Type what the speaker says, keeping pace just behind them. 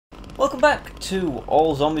Welcome back to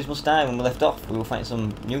All Zombies Must Die. When we left off, we were fighting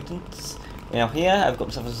some mutants. Now here, I've got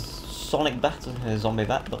myself a sonic bat, a zombie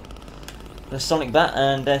bat, but a sonic bat,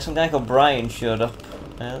 and some guy called Brian showed up.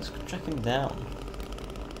 Let's go track him down.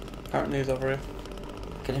 Apparently he's over here.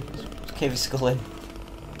 Get him. Let's cave his skull in.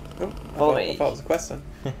 Oh, I thought it was a quest then.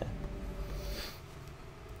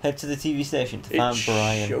 Head to the TV station to find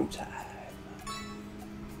Brian. Showtime.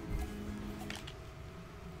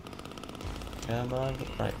 Come on,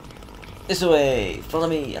 right. This way! Follow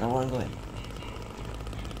me! I don't want to go in.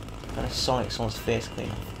 I'm trying to sonic someone's face clean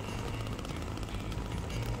off.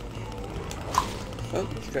 Oh,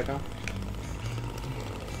 straight down.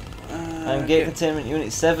 I'm Gate Containment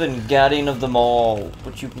Unit 7, Guardian of the Mall,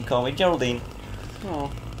 but you can call me Geraldine. Oh.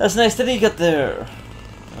 That's nice that he got there.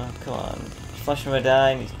 Oh, come on. Flash from a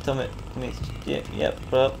die, needs to tell me. Yep,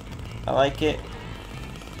 but I like it.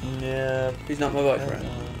 Yeah. He's not my boyfriend.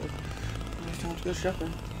 It's time to go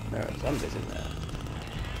shopping. There are zombies in there.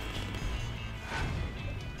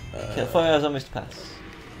 Kill 4 hours zombies to pass.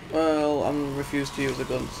 Well, I'm refused to use a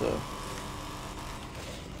gun, so.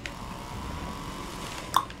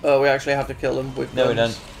 Oh, we actually have to kill them with guns. No, we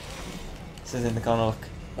don't. This is in the corner, look.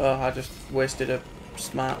 Oh, I just wasted a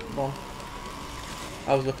smart one.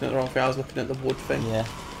 I was looking at the wrong thing, I was looking at the wood thing. Yeah.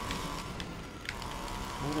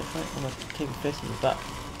 I'm gonna keep facing the back.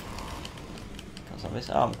 Can't stop this.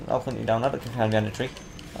 Oh, I'll hunt you down. I don't care if you're behind a tree.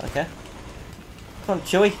 Okay. Come on,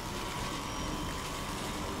 Chewie.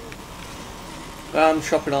 I'm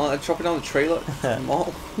chopping on the tree, look.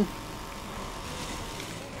 Mall.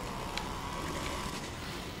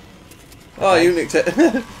 Oh, you nicked it.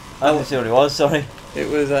 I didn't see what it was, sorry. It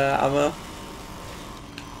was ammo.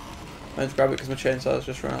 I had to grab it because my chainsaw's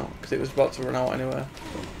just run out. Because it was about to run out anyway.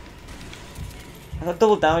 I got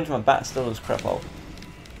double damage, my bat still does crap out.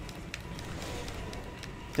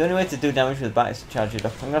 The only way to do damage with the bat is to charge it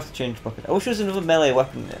up. I'm gonna have to change bucket. I wish there was another melee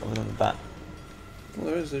weapon other than the bat. Well,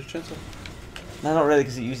 there's a chainsaw. No, not really,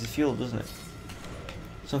 because it uses fuel, doesn't it?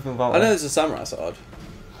 Something about. I know there's a samurai sword.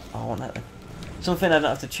 Oh, I want that then. Something I don't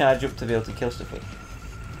have to charge up to be able to kill stuff with.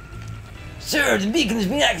 Sir, the beacon has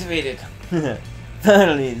been activated!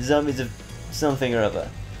 Finally, zombies of something or other.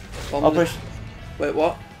 Operation. Wait,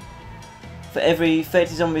 what? For every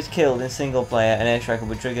 30 zombies killed in single player, an airstrike will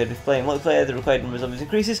be triggered. If playing multiplayer, the required number of zombies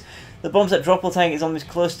increases. The bombs that drop will target zombies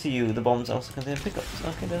close to you. The bombs also contain pickups.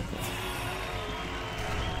 Okay, okay.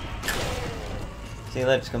 See you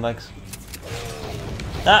later, scumbags.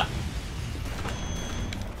 Ah!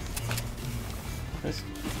 This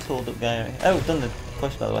tooled up guy right here. Oh, we've done the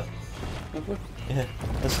quest, by the way. Have we? Yeah.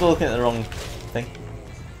 I'm still looking at the wrong thing.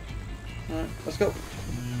 Alright, let's go.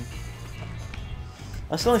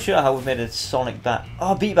 I'm still not sure how we've made a sonic bat.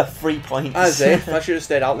 Oh, I beat you by 3 points. As if. I should have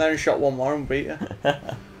stayed out there and shot one more and beat you.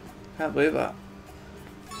 Can't believe that.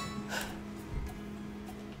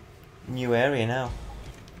 New area now.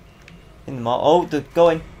 In the mall. Oh, they're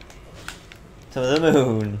going to the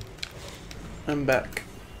moon. I'm back.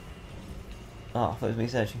 Oh, I thought it was me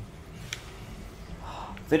searching.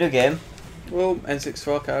 Video game. Well,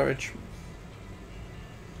 N64 carriage.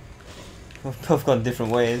 We've both gone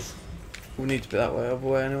different ways. We need to be that way, other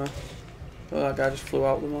way anyway. Oh, that guy just flew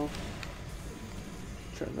out of the mall.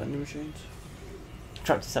 Check vending machines.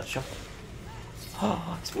 Trapped inside the shop.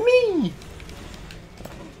 Oh, it's me!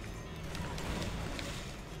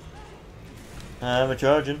 I'm a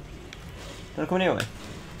charging. Don't come near me.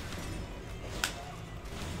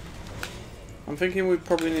 I'm thinking we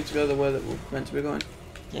probably need to go the way that we're meant to be going.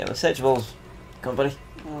 Yeah, well, searchables. Come on, buddy.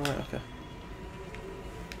 Oh, right, okay.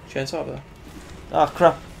 Chainsaw over there. Oh,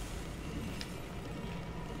 crap.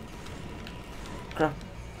 Crap.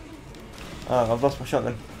 Oh, I've lost my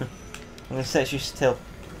shotgun. I'm going to search you still.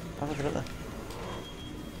 I'll look it up there.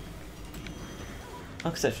 I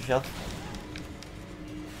can search your shelf.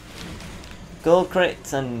 Gold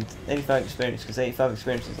crates and 85 experience, because 85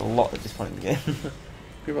 experience is a lot at this point in the game.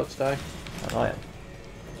 You're about to die. Oh, yeah.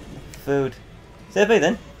 Food. Say bye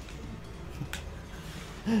then.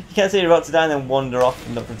 You can't say you're about to die and then wander off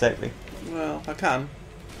and not protect me. Well, I can.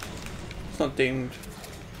 It's not deemed.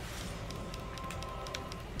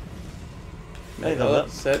 There you go, that.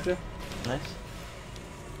 Saved you. Nice.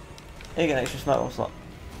 Here you get an extra smart one slot.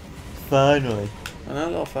 Finally. I know,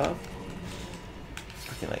 level 5.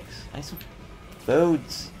 Fucking legs. Nice some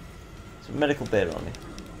foods. Some medical beer on me.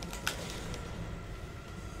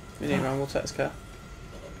 You need one, we'll take this car.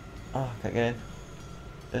 Oh, I can't get in.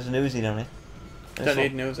 There's an Uzi down here. Don't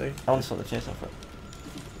need an Uzi. I want to sort the chainsaw for it.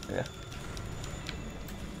 There we go.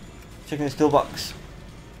 Checking this toolbox.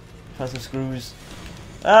 Find some screws.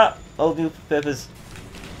 Ah! Old newspapers.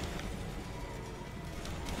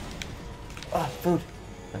 Ah, food.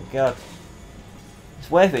 Thank God. It's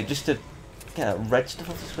worth it just to get that red stuff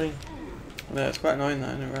off the screen. Yeah, it's quite annoying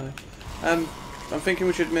that, isn't it, really? I'm thinking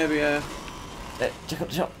we should maybe Check up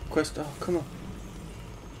the shop. quest. Oh, come on.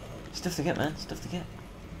 Stuff to get, man. Stuff to get.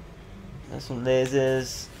 There's some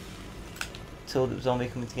lasers. Told it was zombie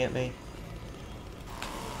coming to get me.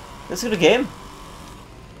 Let's go to game.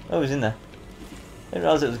 Oh, it was in there. I didn't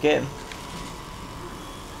realise it was a game.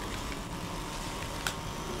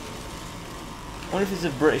 I wonder if it's a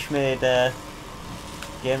British-made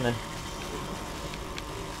game then.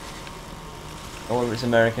 Or whether it's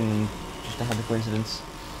American and just a happy coincidence.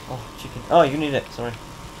 Oh, chicken. Oh, you need it. Sorry.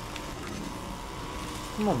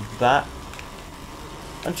 Come on, bat.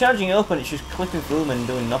 I'm charging it up and it's just clipping through them and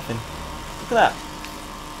doing nothing. Look at that.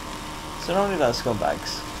 Surrounded by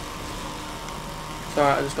scumbags. It's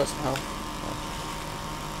alright, I just got some help.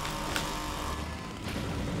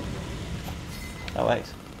 That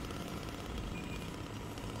works.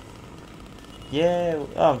 Yeah.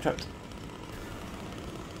 Oh, I'm trapped.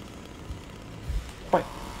 Right.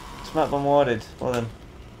 Smart bomb warded. Well then.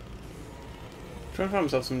 Trying to find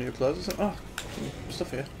myself some new clothes or something. Oh, some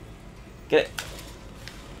stuff here. Get it.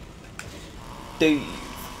 Dude.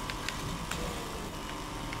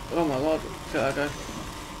 Oh my lord, look at that guy.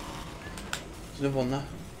 There's another one there.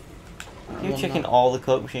 You're checking all the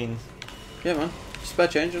Coke machines. Yeah, man. Spare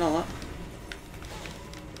change and all that.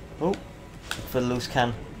 Oh. For the loose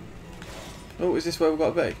can. Oh, is this where we've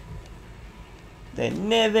got to be? They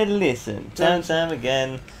never listen. Time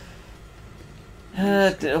again.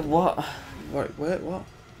 What? Wait, what?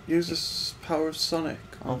 Use the power of Sonic.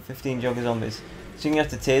 Oh, 15 jogger zombies. So you have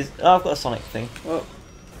to tase. Oh, I've got a Sonic thing. Oh.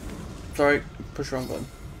 Sorry, push the wrong button.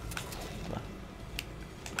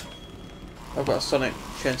 I've got a Sonic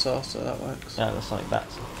chainsaw, so that works. Yeah, I've got Sonic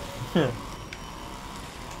bats.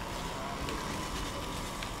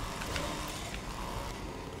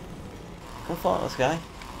 Come on, this guy.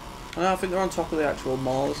 I think they're on top of the actual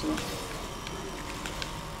mall or something.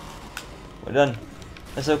 We're done.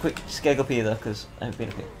 Let's have a quick skeg up here though, because I haven't been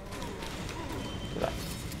up here. Look at that.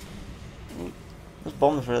 Those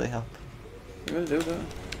bombs really help. They really do, don't they?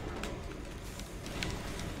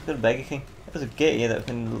 It's got a Burger King. There's a gate here that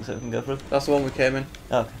looks like we can go through. That's the one we came in.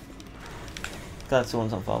 Oh, okay. Glad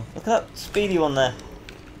someone's on farm. Look at that speedy one there.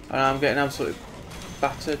 And I'm getting absolutely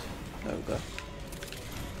battered. There we go.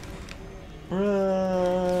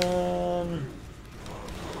 Run!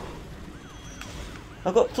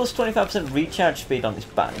 I've got plus 25% recharge speed on this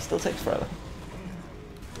bat, it still takes forever.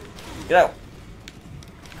 Get out!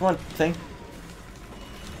 Come on, thing. Do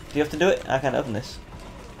you have to do it? I can't open this.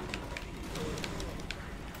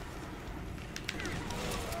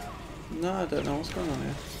 No, I don't know what's going on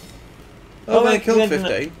here. Oh, I've only killed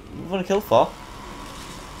 15. You've only killed 4.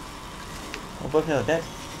 We're both nearly dead.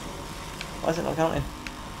 Why is it not counting?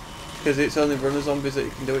 Because it's only runner zombies that you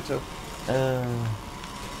can do it to. Come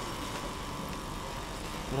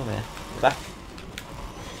on here. Get back.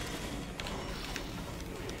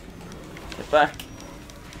 Get back.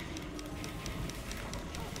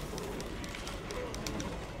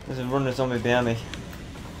 There's a runner zombie behind me.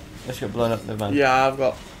 Let's get blown up, never mind. Yeah, I've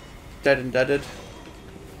got dead and deaded.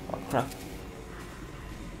 Oh crap.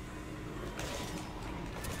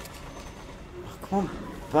 Oh, come on,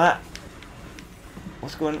 bat.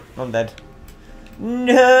 What's going on? I'm dead.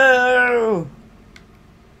 No!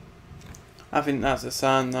 I think that's a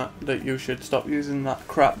sign that you should stop using that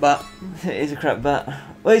crap bat. It is a crap bat.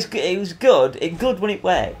 Well, it was good. It's good when it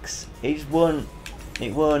works. It just won't.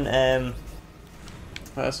 It won't. Right,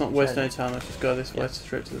 let's not waste any time. Let's just go this way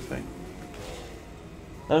straight to the thing.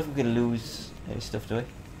 I don't know if we can lose any stuff, do we?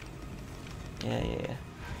 Yeah.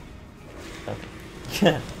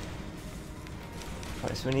 Okay.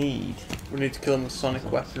 Right, so we need to kill them with sonic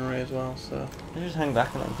weaponry as well. So let's just hang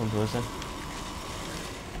back and let them come to us then.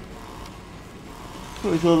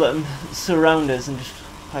 But we will let them surround us and just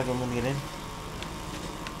hide them when they get in.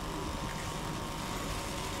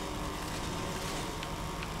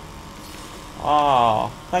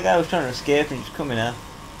 Oh, that guy was trying to escape and he's coming out.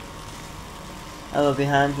 Hello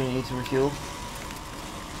behind when you need to refuel.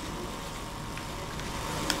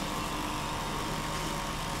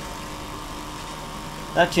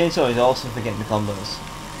 That chainsaw is awesome for getting the combos.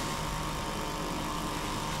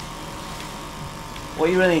 What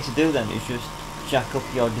you really need to do then is just jack up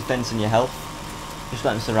your defense and your health. Just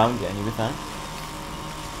let them surround you and you'll be fine.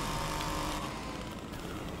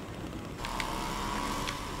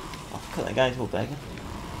 Oh, cut that guy into a beggar.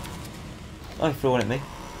 Oh, he threw one at me.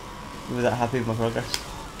 He was that happy with my progress.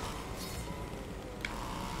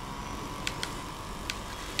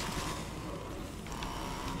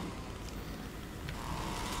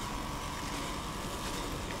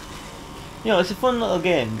 You know, it's a fun little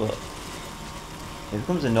game, but it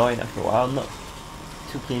becomes annoying after a while. I'm not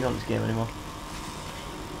too keen on this game anymore.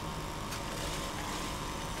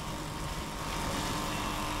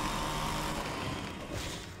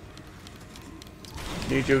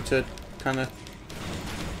 Need you to kind of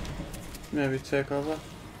maybe take over.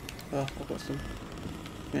 Oh, I've got some.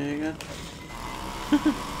 Here you go.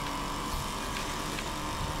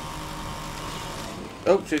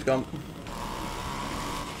 Oh, she's gone.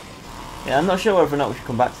 Yeah, I'm not sure whether or not we should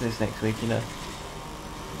come back to this next week, you know.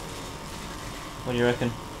 What do you reckon?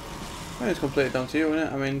 I think it's completely down to you, isn't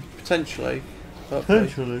it? I mean, potentially.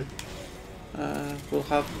 Hopefully. We'll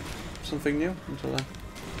have something new until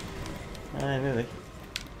then. Maybe.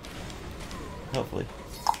 Hopefully.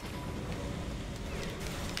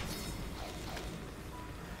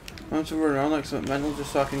 I want to run around like something mental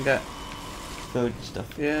just so I can get Food and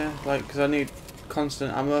stuff. Yeah, like, because I need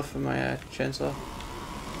constant ammo for my chainsaw.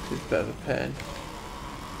 It's a bit of a pain.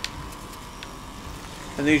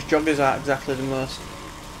 And these joggers aren't exactly the most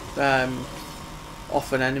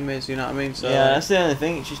often enemies, you know what I mean? So yeah, that's the only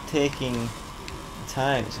thing, it's just taking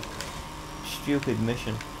time. It's a stupid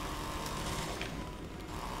mission.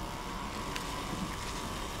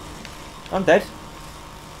 I'm dead.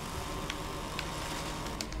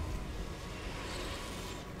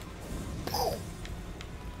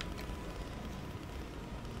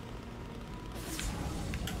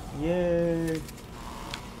 Yay.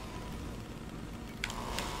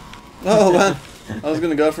 Oh man, I was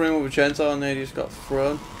gonna go for him with a chainsaw and then he just got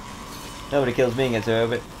thrown. Nobody kills me and gets away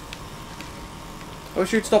with it. I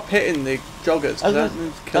wish you'd stop hitting the joggers, because that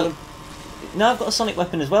means kill them. No, I've got a sonic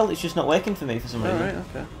weapon as well, it's just not working for me for some reason. Alright,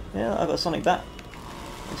 okay. Yeah, I've got a sonic bat.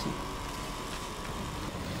 Listen.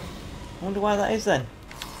 I wonder why that is then.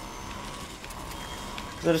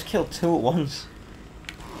 Because I just killed two at once.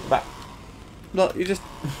 Back. Look, you just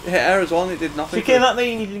hit her as well and it did nothing. She came at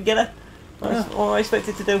me and you didn't get her. What I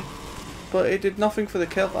expected to do. But it did nothing for the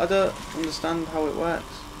kill. I don't understand how it works.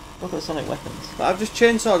 Look at sonic weapons. But I've just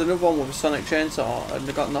chainsawed another one with a sonic chainsaw and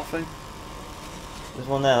they got nothing. There's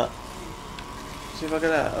one there. See if I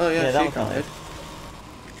get her. Oh yeah, that she one can't can't.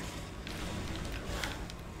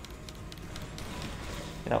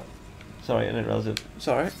 Get out. Sorry, I didn't realise it. It's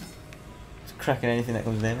alright. It's cracking anything that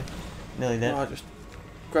comes near me. Nearly dead. I'll just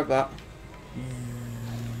grab that.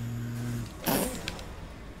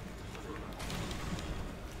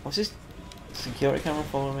 What's this security camera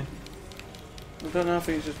following me? I don't know if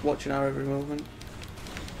he's just watching our every movement.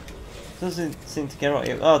 Doesn't seem to care about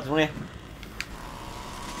you. Oh, there's one here.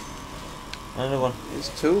 Another one.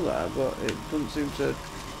 It's two there, but it doesn't seem to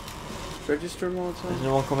register them all the There's time.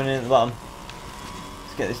 another one coming in at the bottom.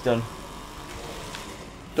 Let's get this done.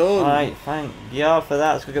 Done! Alright, thank you for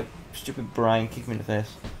that. Let's go get stupid Brian, kick me in the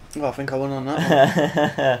face. Well, I think I won on that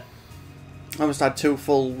one. I must had 2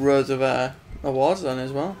 full rows of awards then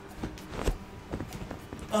as well.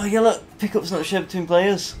 Oh yeah, look, pickup's not shared between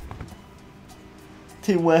players.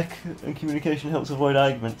 Teamwork and communication helps avoid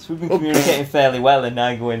arguments. We've been communicating fairly well and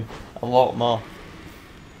arguing a lot more.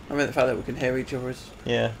 I mean the fact that we can hear each other's.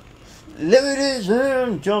 Yeah. Ladies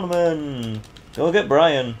and gentlemen, go get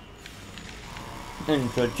Brian.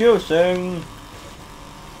 Introducing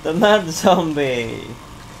the Mad Zombie.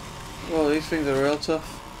 Well, these things are real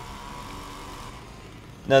tough.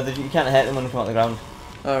 No, you can't hit them when they come out the ground.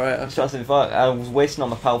 Alright, That's what I said before. I was wasting all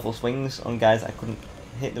my powerful swings on guys that I couldn't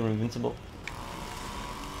hit that were invincible.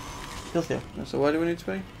 Still. So where do we need to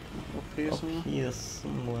be? Up here Up somewhere? here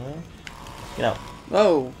somewhere. Get out.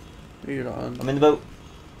 Oh! You're not on. I'm in the boat.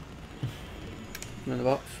 I'm in the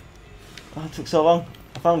box. Oh, it took so long.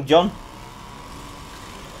 I found John.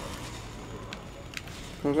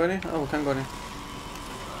 Can we go in here? Oh, we can go in here.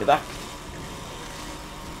 Get back.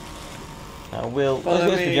 I will. Follow Let's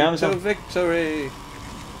get his me pajamas to on. victory!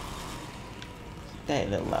 Hey,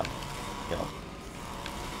 little lad. Get on.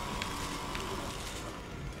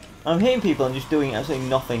 I'm hitting people and just doing absolutely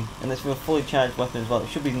nothing, and it's with a fully charged weapon as well. It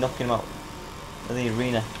should be knocking them out of the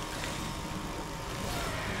arena.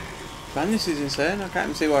 Man, this is insane. I can't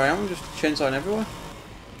even see where I am. I'm just chainsawing everywhere.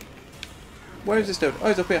 Where is this dude? Oh,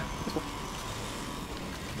 he's up here. This one.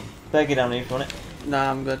 Better get down here if you want it.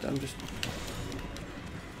 Nah, I'm good. I'm just...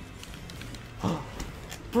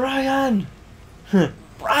 Brian!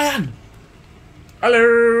 Brian!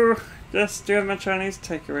 Hello! Just doing my Chinese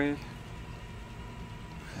takeaway.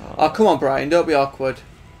 Oh, come on, Brian. Don't be awkward.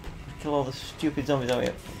 Kill all the stupid zombies out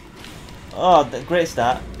here. Oh, great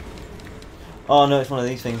start. Oh no, it's one of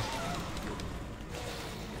these things.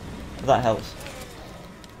 That helps.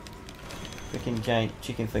 Freaking giant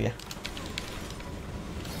chicken for you.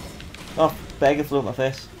 Oh, beggar flew up my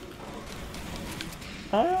face.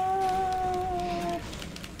 Ah.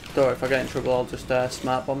 Don't worry, if I get in trouble, I'll just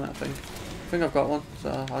smart bomb it. I think I've got one,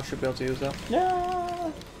 so I should be able to use that.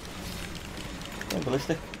 Yeah.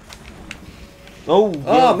 Ballistic. Oh.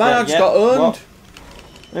 Oh man, I just got owned. What?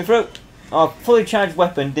 Let me through. Oh, fully charged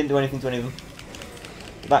weapon didn't do anything to any of them.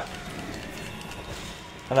 Back.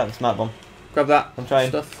 I like the smart bomb. Grab that. I'm trying.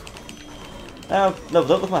 Stuff. Oh,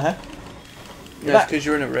 leveled up. Look at my hair. Yeah, because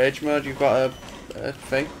you're in a rage mode. You've got a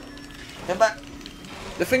thing. Get back.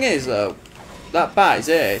 The thing is though, that bat is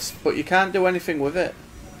ace, but you can't do anything with it.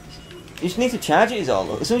 You just need to charge it. Is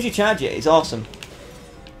all. As soon as you charge it, it's awesome.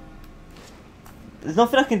 There's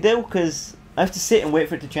nothing I can do because I have to sit and wait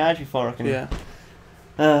for it to charge before I can. Yeah.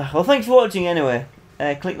 Well, thanks for watching anyway.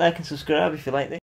 Click like and subscribe if you like this.